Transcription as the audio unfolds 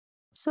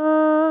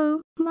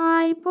So,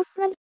 my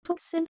boyfriend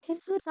talks in his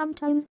sleep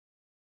sometimes,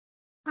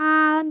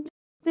 and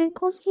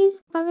because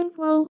he's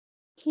bilingual,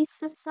 he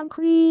says some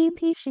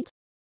creepy shit.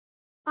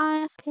 I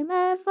ask him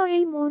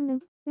every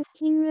morning if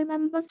he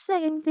remembers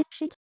saying this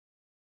shit,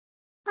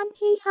 and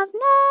he has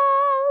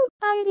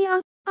no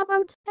idea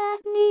about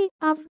any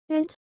of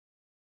it.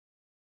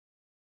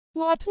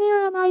 What?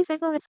 Here are my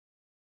favorites.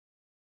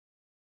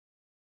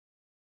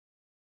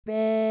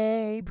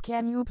 Babe,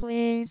 can you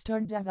please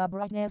turn down the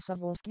brightness of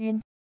your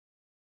skin?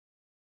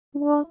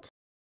 What?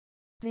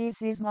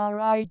 This is my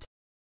right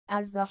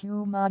as a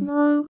human.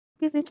 No,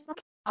 give it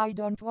back. I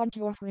don't want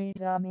your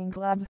freedom in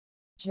club.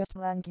 Just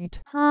blanket.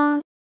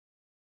 Hi.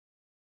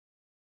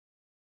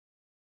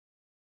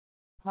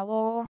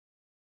 Hello?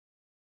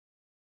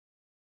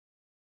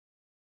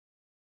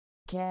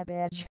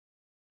 Cabbage.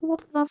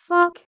 What the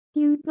fuck?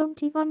 You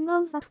don't even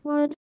know that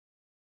word.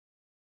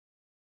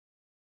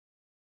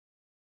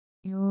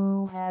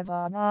 You have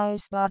a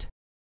nice butt.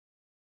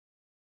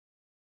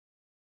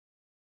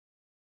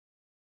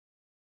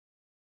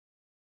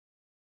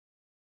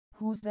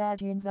 Who's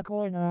that in the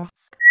corner?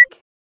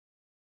 Skunk.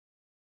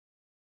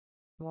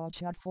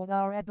 Watch out for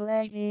the red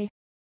lady.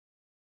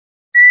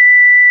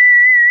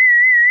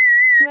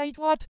 Wait,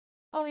 what?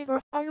 Oliver,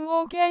 are you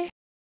okay?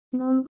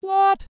 No.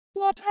 What?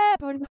 What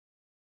happened?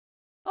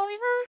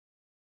 Oliver?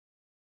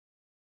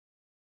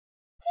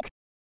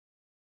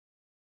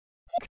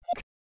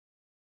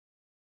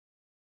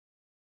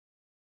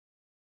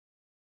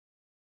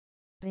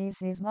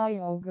 This is my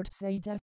yogurt, Satan.